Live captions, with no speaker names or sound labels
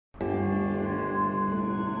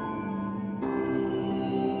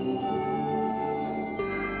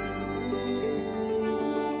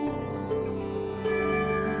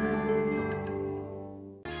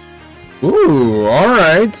Ooh,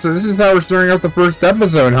 alright. So this is how we're starting out the first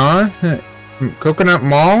episode, huh? Coconut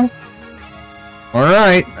Mall?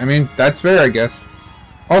 Alright. I mean, that's fair, I guess.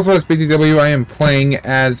 Also, as BTW, I am playing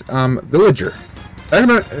as, Villager.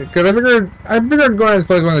 Because I figured I'd go ahead and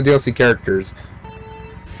play one of the DLC characters.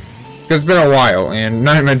 Because it's been a while, and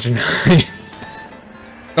not to mention,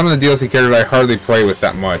 some of the DLC characters I hardly play with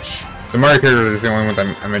that much. The Mario characters are the only ones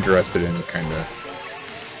I'm interested in, kinda.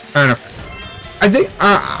 I don't know. I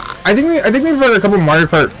think we've had a couple Mario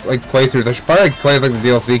Kart like playthroughs. I should probably like play like the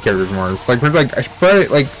DLC characters more. It's like I should probably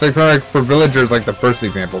like for Villagers like the first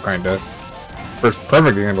example kinda. First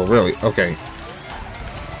perfect example really. Okay.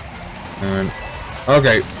 And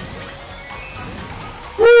okay.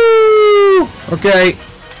 Woo! Okay.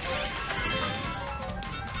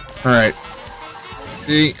 Alright.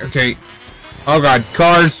 See, okay. Oh god,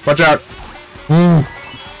 cars, watch out.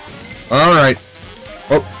 Alright.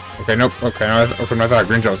 Oh. Okay, nope. Okay, I thought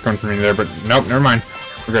green shell was coming from me there, but nope, never mind.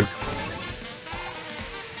 We're good.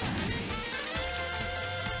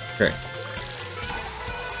 Okay.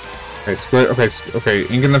 Okay, squid. Okay, okay.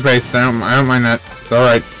 Ink in the face. I don't mind that. It's all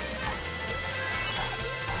right.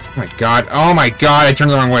 Oh my god! Oh my god! I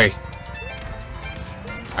turned the wrong way.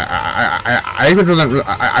 I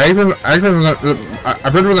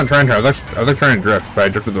wasn't trying to. I was like trying to drift, but I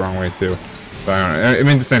drifted the wrong way too. So I don't know. It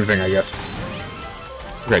means the same thing, I guess.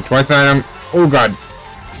 Okay, twice item. Oh god.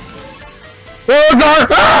 Oh god!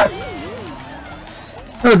 Ah!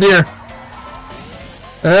 Oh dear.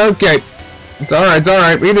 Okay. It's alright, it's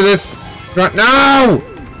alright. We can do this. No!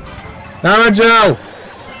 Not Joe!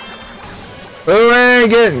 Oh, I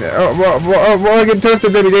ain't getting. Well, I get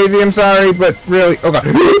toasted, baby Daisy. I'm sorry, but really. Oh god.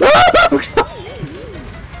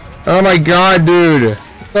 Oh my god, dude.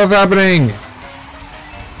 What's happening?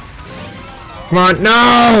 Come on.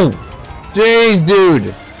 No! Jeez,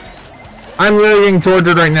 dude. I'm literally getting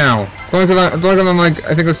tortured right now. It's only because I'm like,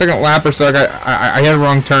 I think the second lap or so, like I had a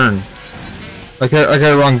wrong turn. Like I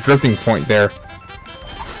had a wrong drifting point there.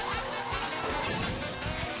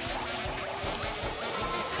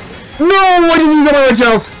 No! Why did you go my red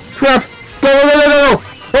shells? Crap! Go! Oh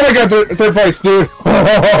my god, third place, dude!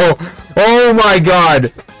 Oh my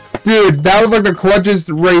god! Dude, that was like the clutchest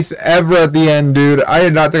race ever at the end, dude. I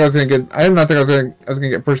did not think I was gonna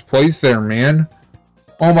get first place there, man.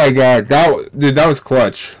 Oh my god, dude, that was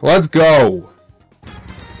clutch. Let's go.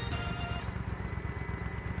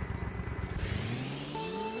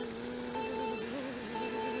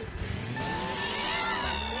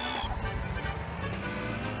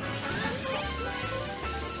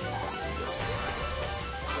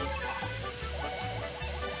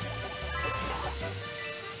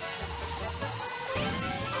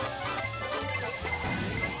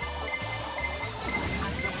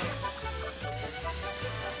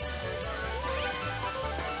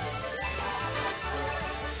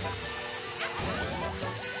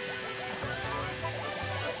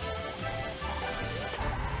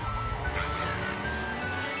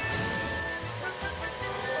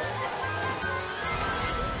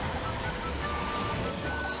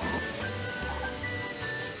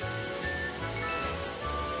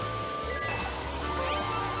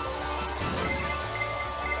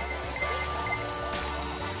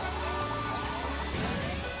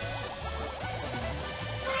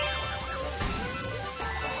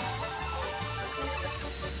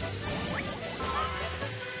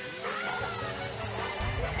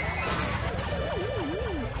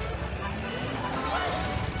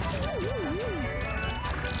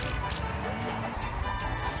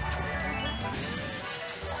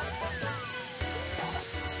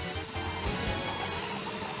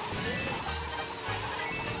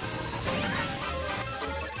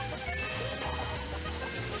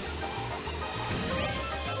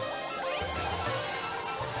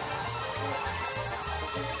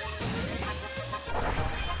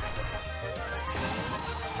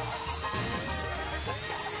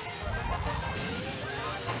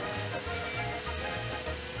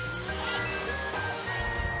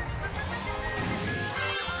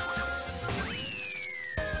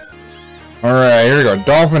 Alright, here we go.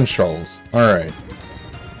 Dolphin Shoals. Alright.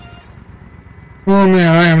 Oh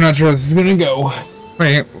man, I am not sure how this is gonna go.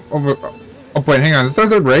 Wait, oh wait, hang on. Is this our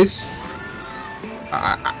third race?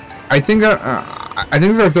 I think this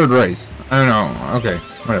is our third race. I don't know. Okay,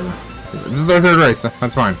 whatever. This is our third race.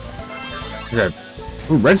 That's fine. Okay.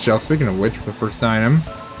 Ooh, red shell. Speaking of which, for the first item.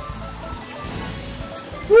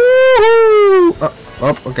 Woohoo!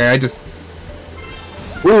 Oh, okay. I just.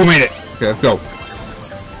 Ooh, made it. Okay, let's go.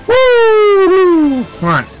 Woo! Come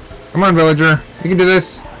on. Come on, Villager. You can do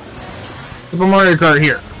this. Super Mario Kart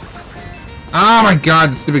here. Oh my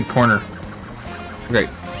god, the stupid corner. Okay.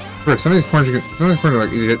 Some of these corners are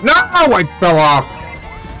like idiot. No! I fell off!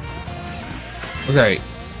 Okay.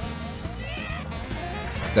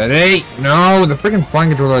 Steady! No! The freaking flying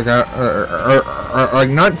controller are like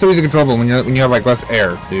not so easy controllable when you have like less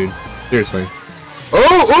air, dude. Seriously.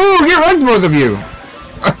 Oh! Get wrecked, both of you!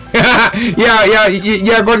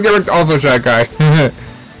 yeah, of course get wrecked also, Shy Guy.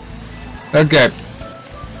 Okay.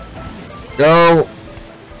 Go.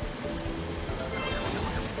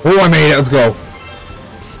 Oh, I made it. Let's go.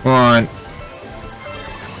 Come on.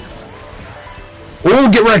 Oh,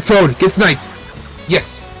 get wrecked, Toad. Get sniped.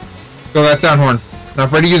 Yes. Go, that sound horn. Not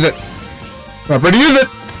afraid to use it. Not afraid to use it.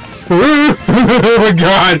 Oh my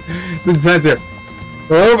god. The sensor.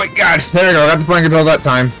 Oh my god. There we go. I got the flying control that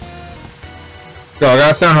time. Go, I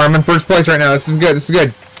got a sound horn. I'm in first place right now. This is good. This is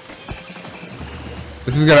good.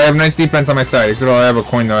 This is good. I have nice defense on my side. Except I have a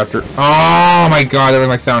coin though after. Oh my god, that was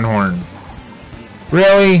my sound horn.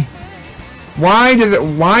 Really? Why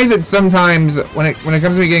is it sometimes when it comes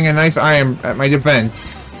to me getting a nice item at my defense,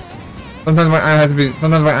 sometimes my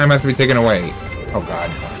item has to be taken away. Oh god.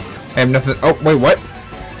 I have nothing. Oh wait, what?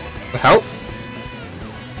 The hell?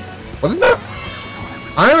 Wasn't that?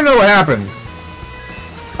 I don't know what happened.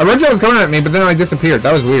 Originally it was coming at me, but then I disappeared.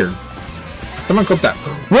 That was weird. Someone clip that.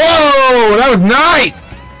 Whoa! That was nice!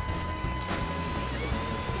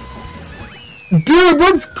 Dude,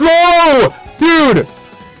 let's go! Dude!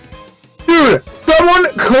 Dude! Someone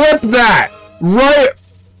clip that! Right...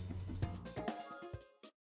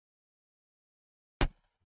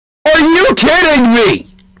 Are you kidding me?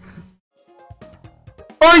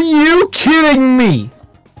 Are you kidding me?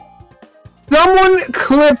 Someone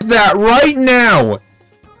clip that right now!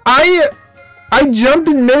 I jumped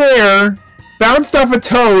in midair, bounced off a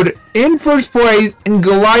Toad in first place, and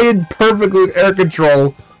glided perfectly with air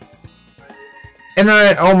control. And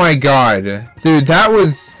then oh my god. Dude, that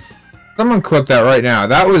was... Someone clip that right now.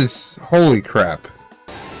 That was... Holy crap.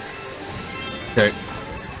 Okay.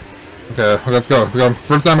 Okay, let's go. Let's go.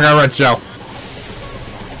 First time I got a red shell.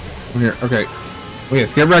 Come here. Okay. Oh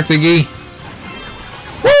yes, get wrecked, Iggy.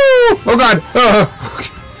 Woo! Oh god!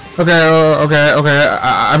 Okay.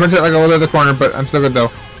 I went to like a little bit of the corner, but I'm still good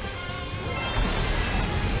though.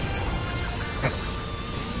 Yes.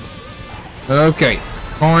 Okay.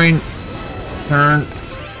 Coin. Turn.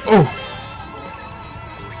 Oh!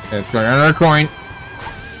 Okay, let's go. Another coin.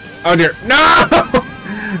 Oh dear. No!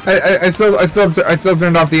 I still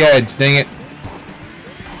turned off the edge. Dang it.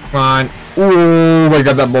 Come on. Ooh, I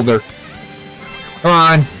got that boulder. Come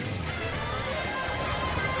on.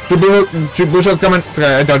 Shoot blue shells coming.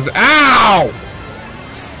 Okay, I dodged. Ow!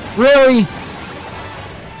 Really?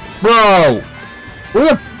 Bro! What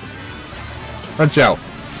the? Red shell.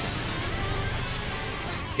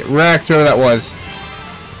 Get wrecked, whoever that was.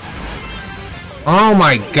 Oh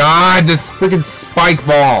my god, this freaking spike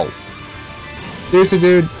ball. Seriously,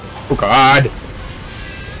 dude? Oh god.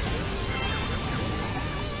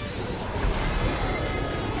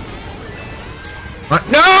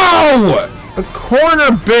 No! A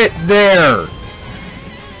corner bit there.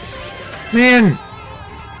 Man.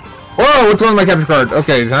 Whoa, what's on my capture card?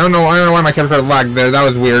 Okay, I don't know why my capture card lagged there. That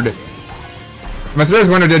was weird. My serious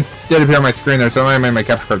window did appear on my screen there, so I made my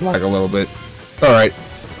capture card lag a little bit. Alright.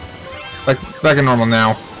 Back in normal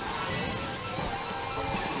now.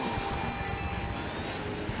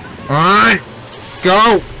 Come on!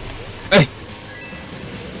 Go! Hey!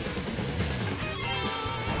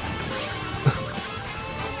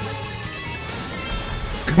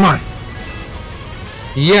 Come on!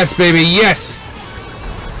 Yes, baby, yes!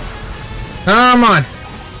 Come on!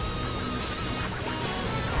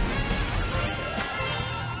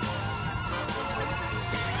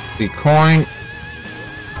 The coin.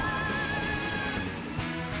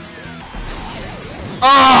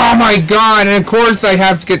 Oh my god! And of course I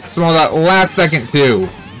have to get some of that last second too.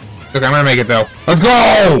 Okay, I'm gonna make it though. Let's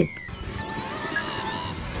go!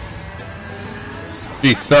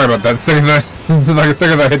 Geez, sorry about that. The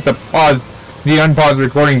second I hit the unpause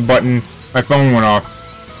recording button, my phone went off.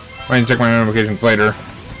 I can check my notifications later.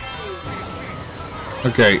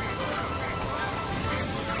 Okay.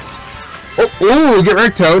 Oh, get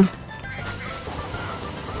wrecked, Toad.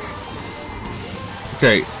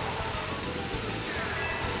 Okay.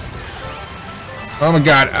 Oh my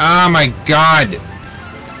god. Oh my god.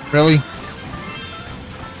 Really?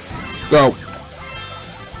 Go.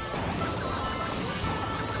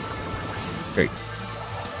 Okay.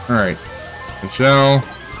 Alright. Michelle.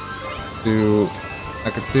 Do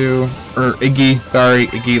Lakitu. Or Iggy. Sorry,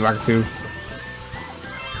 Iggy Lakitu.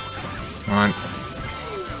 Come on.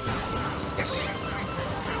 Yes.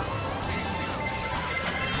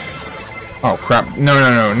 Oh crap!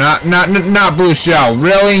 No! Not blue shell.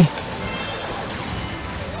 Really?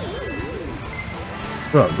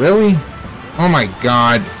 Bro, really? Oh my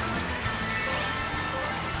god!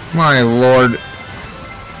 My lord!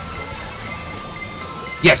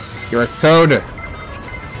 Yes, you're a toad.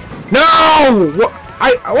 No! What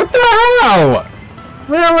the hell?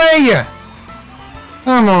 Really?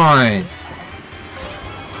 Come on!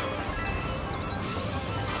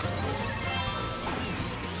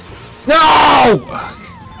 No!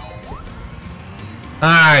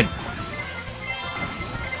 Alright.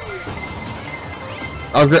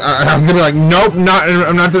 I was gonna be like, nope,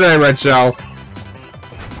 I'm not today, Red Shell.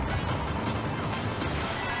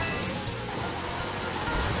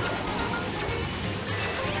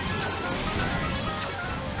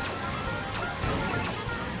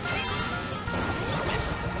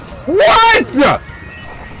 What?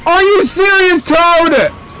 Are you serious, Toad?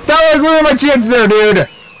 That was literally my chance there, dude.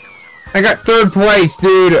 I got 3rd place,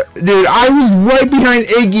 dude. Dude, I was right behind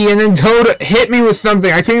Iggy, and then Toad hit me with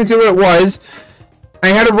something. I can't even see what it was. I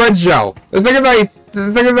had a red shell. The second I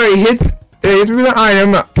hit me with the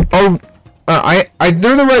item, I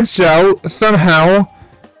threw the red shell somehow,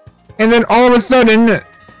 and then all of a sudden,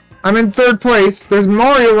 I'm in 3rd place. There's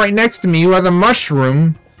Mario right next to me who has a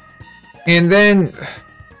mushroom, and then,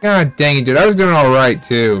 god dang it, dude, I was doing all right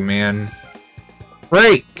too, man.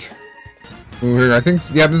 Break. I think,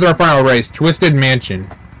 yeah, this is our final race. Twisted Mansion.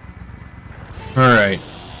 Alright.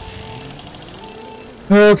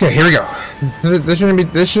 Okay, here we go. This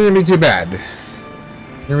shouldn't be too bad.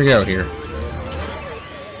 Here we go here.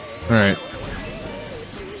 Alright.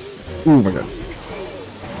 Oh my god.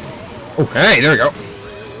 Okay, there we go.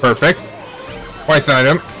 Perfect. Twice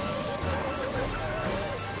item.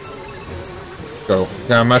 Go.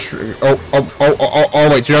 Got a mushroom. Oh,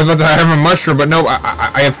 wait. She doesn't have a mushroom, but no,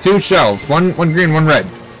 I have 2 shells. One green, one red.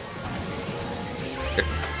 Okay.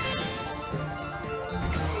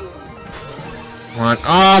 One.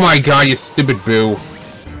 Oh my god, you stupid boo.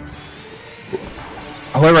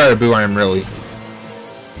 Whoever had a boo item, really.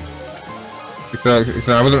 So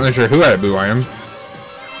I wasn't really sure who had a boo item.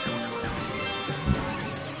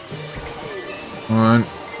 One.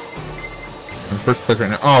 I'm first click right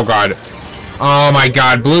now. Oh god. Oh my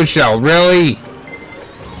god, blue shell, really?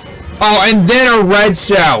 Oh, and then a red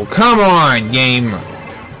shell. Come on, game.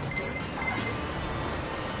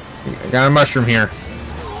 I got a mushroom here.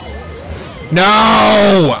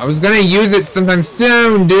 No! I was gonna use it sometime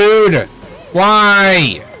soon, dude.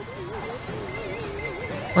 Why?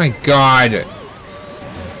 My god.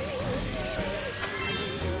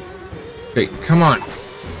 Okay, come on.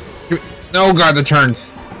 Oh god, the turns.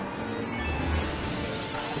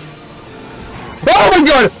 Oh my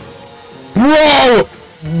god! Bro!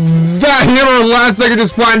 That hammer last second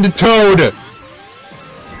just flattened to Toad!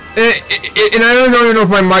 And I don't even know if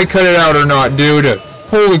my mic cut it out or not, dude.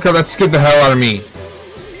 Holy crap, that scared the hell out of me.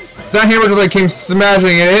 That hammer just like came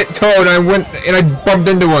smashing and it hit Toad and I bumped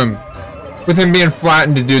into him. With him being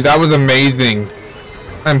flattened, dude. That was amazing.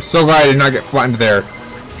 I'm so glad I did not get flattened there.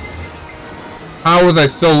 How was I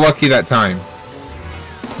so lucky that time?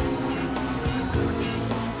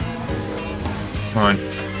 Come on.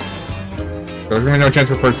 There's gonna be no chance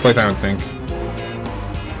for first place, I don't think.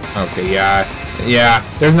 Okay, yeah.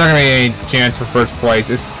 There's not gonna be any chance for first place.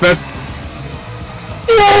 It's best.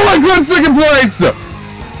 Oh, I got 2nd place!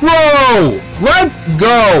 Whoa! Let's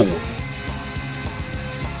go!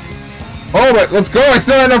 Oh, but let's go! I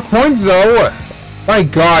still have enough points, though! My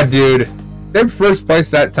god, dude. Saved first place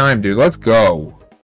that time, dude. Let's go.